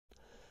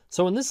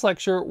So in this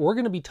lecture, we're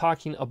going to be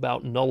talking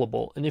about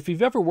nullable. And if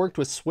you've ever worked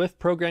with Swift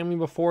programming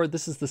before,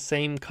 this is the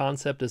same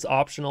concept as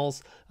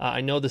optionals.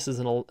 I know this is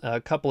in a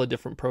couple of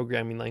different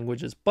programming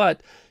languages,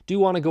 but do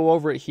want to go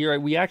over it here.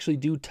 We actually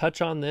do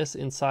touch on this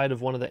inside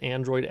of one of the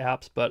Android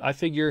apps, but I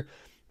figure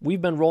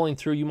we've been rolling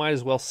through, you might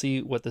as well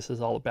see what this is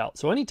all about.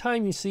 So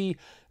anytime you see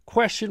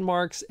question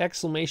marks,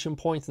 exclamation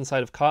points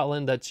inside of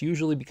Kotlin, that's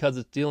usually because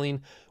it's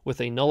dealing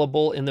with a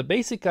nullable. And the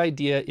basic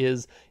idea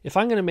is if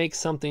I'm going to make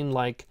something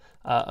like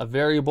a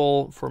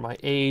variable for my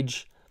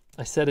age,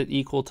 I set it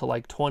equal to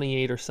like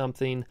 28 or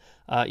something,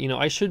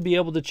 I should be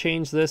able to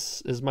change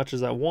this as much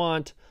as I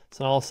want.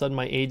 So all of a sudden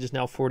my age is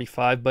now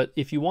 45. But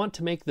if you want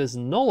to make this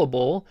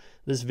nullable,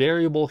 this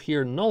variable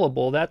here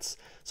nullable, that's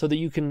so that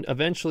you can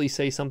eventually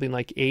say something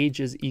like age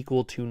is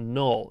equal to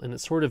null. And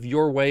it's sort of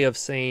your way of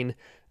saying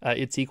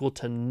it's equal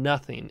to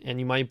nothing. And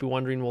you might be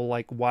wondering, well,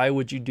 like, why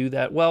would you do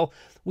that? Well,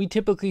 we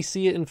typically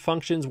see it in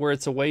functions where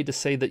it's a way to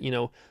say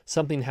that,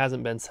 something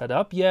hasn't been set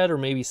up yet, or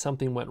maybe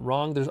something went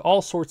wrong. There's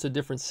all sorts of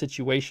different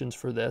situations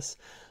for this.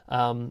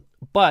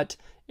 But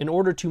in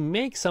order to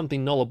make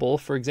something nullable,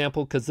 for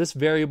example, because this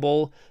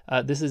variable,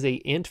 this is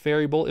a int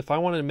variable, if I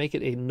wanted to make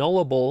it a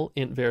nullable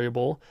int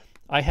variable,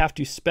 I have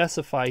to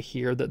specify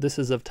here that this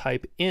is of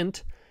type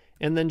int,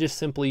 and then just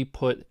simply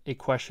put a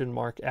question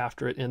mark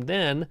after it. And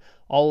then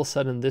all of a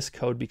sudden this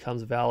code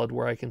becomes valid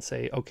where I can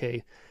say,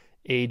 okay,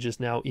 age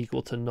is now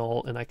equal to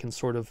null, and I can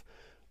sort of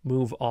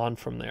move on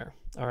from there.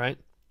 All right.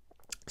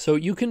 So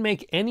you can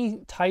make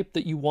any type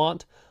that you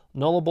want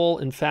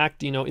nullable. In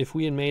fact, if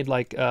we had made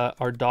like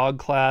our dog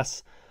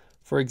class,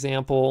 for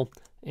example,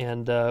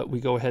 and we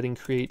go ahead and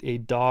create a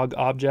dog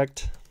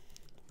object,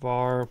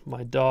 var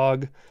my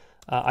dog,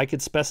 I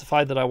could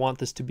specify that I want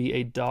this to be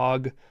a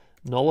dog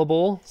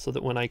nullable, so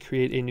that when I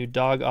create a new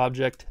dog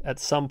object, at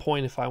some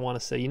point, if I want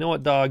to say, you know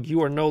what, dog,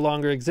 you are no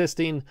longer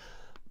existing,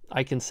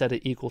 I can set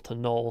it equal to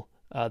null.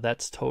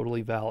 That's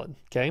totally valid.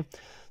 Okay.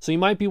 So you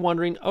might be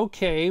wondering,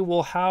 okay,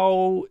 well,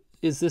 how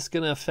is this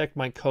going to affect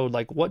my code?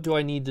 Like, what do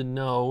I need to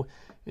know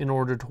in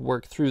order to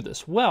work through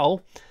this?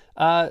 Well,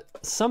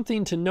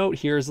 something to note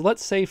here is,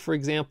 let's say, for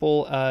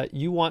example,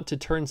 you want to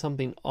turn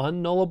something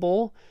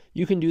unnullable.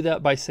 You can do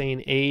that by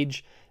saying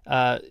age,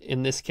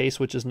 in this case,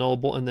 which is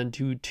nullable, and then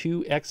do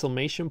 2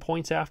 exclamation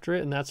points after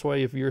it. And that's why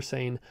if you're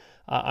saying,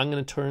 I'm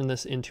going to turn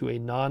this into a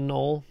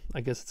non-null,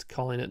 I guess it's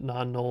calling it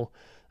non-null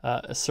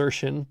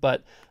assertion.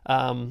 But,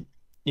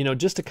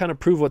 just to kind of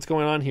prove what's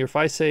going on here, if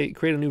I say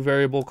create a new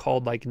variable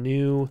called like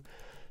new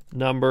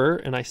number,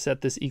 and I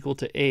set this equal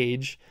to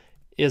age,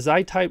 as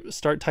I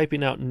start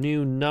typing out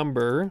new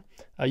number,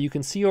 you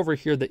can see over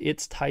here that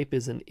its type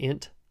is an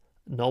int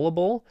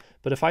nullable.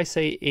 But if I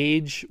say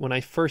age, when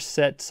I first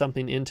set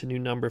something into new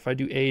number, if I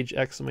do age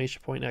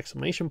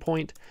exclamation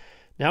point,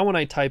 now when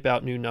I type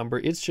out new number,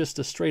 it's just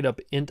a straight up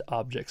int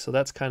object. So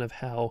that's kind of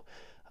how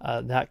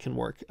that can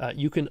work.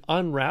 You can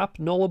unwrap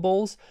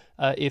nullables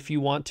if you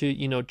want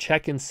to,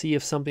 check and see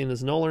if something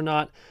is null or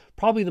not.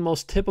 Probably the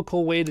most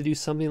typical way to do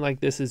something like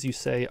this is you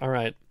say, all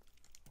right,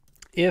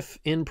 if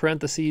in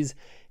parentheses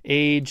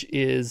age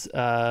is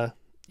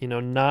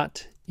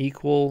not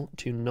equal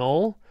to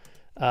null,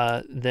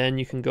 then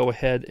you can go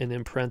ahead and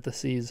in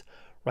parentheses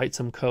write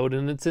some code.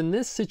 And it's in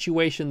this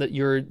situation that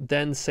you're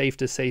then safe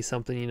to say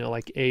something,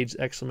 like age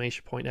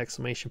exclamation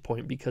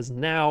point, because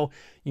now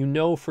you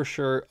know for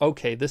sure,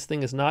 okay, this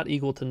thing is not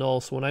equal to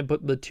null. So when I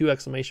put the 2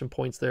 exclamation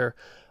points there,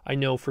 I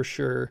know for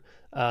sure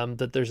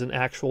that there's an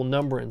actual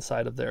number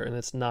inside of there and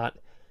it's not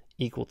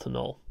equal to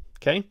null.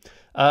 Okay,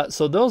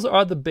 so those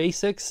are the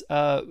basics.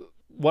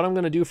 What I'm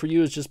going to do for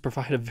you is just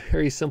provide a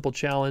very simple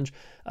challenge.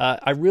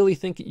 I really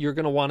think you're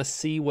going to want to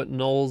see what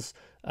nulls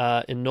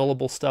and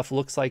nullable stuff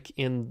looks like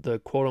in the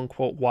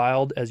quote-unquote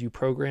wild as you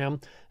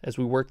program, as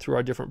we work through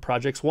our different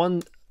projects.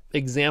 One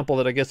example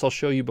that I guess I'll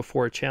show you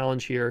before a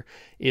challenge here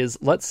is,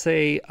 let's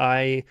say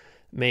I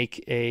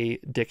make a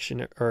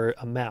dictionary or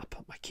a map.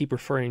 I keep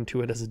referring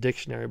to it as a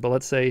dictionary, but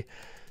let's say,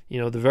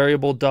 the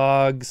variable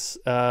dogs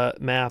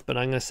map, and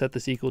I'm going to set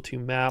this equal to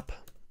map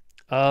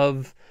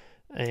of,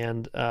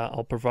 and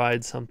I'll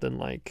provide something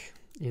like,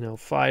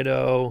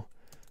 Fido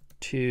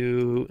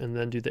to, and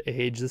then do the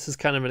age. This is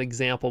kind of an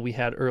example we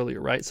had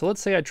earlier, right? So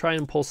let's say I try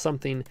and pull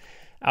something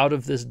out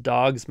of this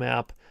dogs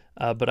map,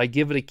 but I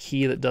give it a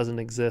key that doesn't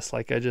exist.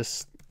 Like I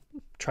just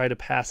try to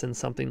pass in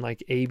something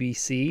like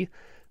ABC.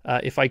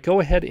 If I go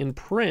ahead and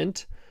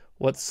print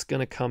what's going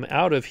to come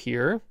out of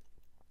here,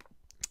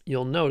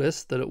 you'll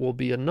notice that it will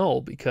be a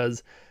null,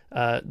 because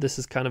this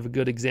is kind of a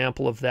good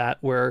example of that,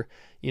 where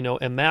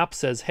a map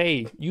says,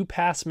 hey, you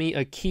pass me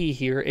a key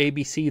here,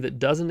 ABC, that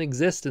doesn't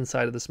exist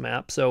inside of this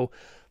map, so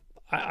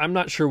I'm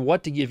not sure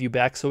what to give you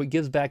back. So it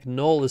gives back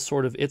null as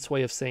sort of its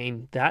way of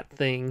saying that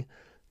thing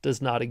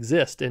does not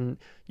exist. And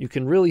you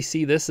can really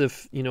see this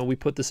if we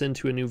put this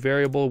into a new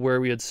variable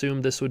where we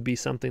assume this would be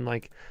something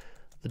like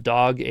the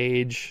dog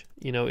age,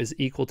 is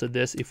equal to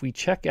this. If we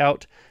check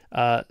out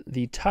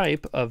the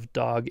type of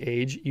dog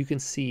age, you can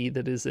see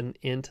that is an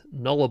int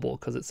nullable,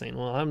 because it's saying,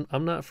 well,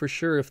 I'm not for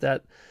sure if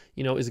that,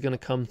 is going to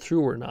come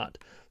through or not.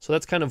 So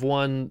that's kind of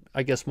one,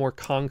 I guess, more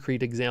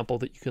concrete example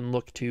that you can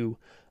look to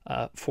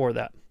for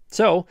that.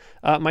 So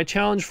my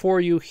challenge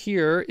for you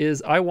here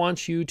is I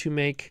want you to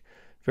make,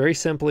 very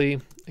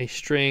simply, a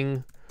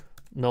string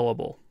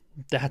nullable.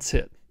 That's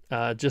it.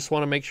 Just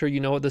want to make sure you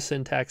know what the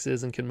syntax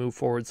is and can move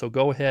forward. So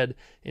go ahead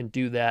and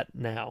do that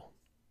now.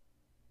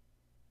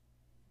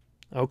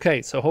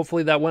 Okay, so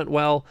hopefully that went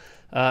well.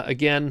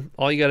 Again,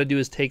 all you got to do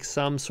is take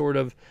some sort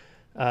of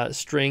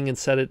string and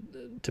set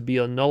it to be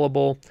a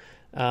nullable.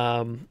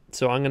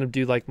 So I'm going to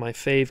do like my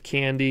fave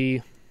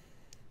candy,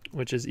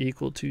 which is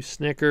equal to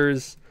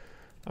Snickers.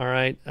 All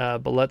right,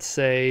 but let's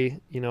say,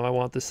 I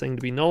want this thing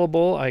to be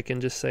nullable. I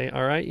can just say,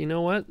 all right, you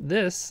know what?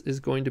 This is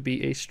going to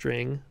be a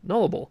string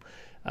nullable.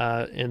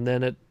 And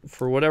then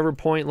for whatever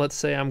point, let's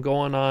say I'm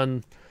going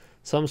on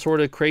some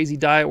sort of crazy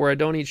diet where I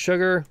don't eat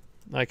sugar,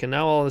 I can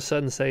now all of a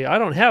sudden say, I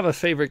don't have a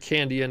favorite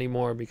candy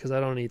anymore because I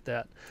don't eat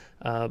that.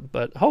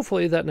 But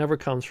hopefully that never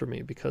comes for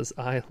me because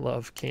I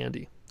love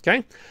candy.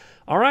 Okay?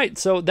 All right,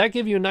 so that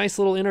gave you a nice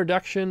little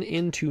introduction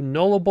into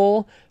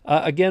Nullable.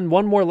 Again,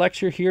 one more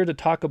lecture here to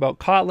talk about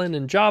Kotlin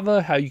and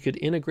Java, how you could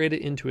integrate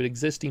it into an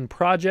existing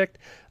project,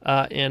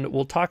 and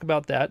we'll talk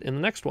about that in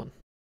the next one.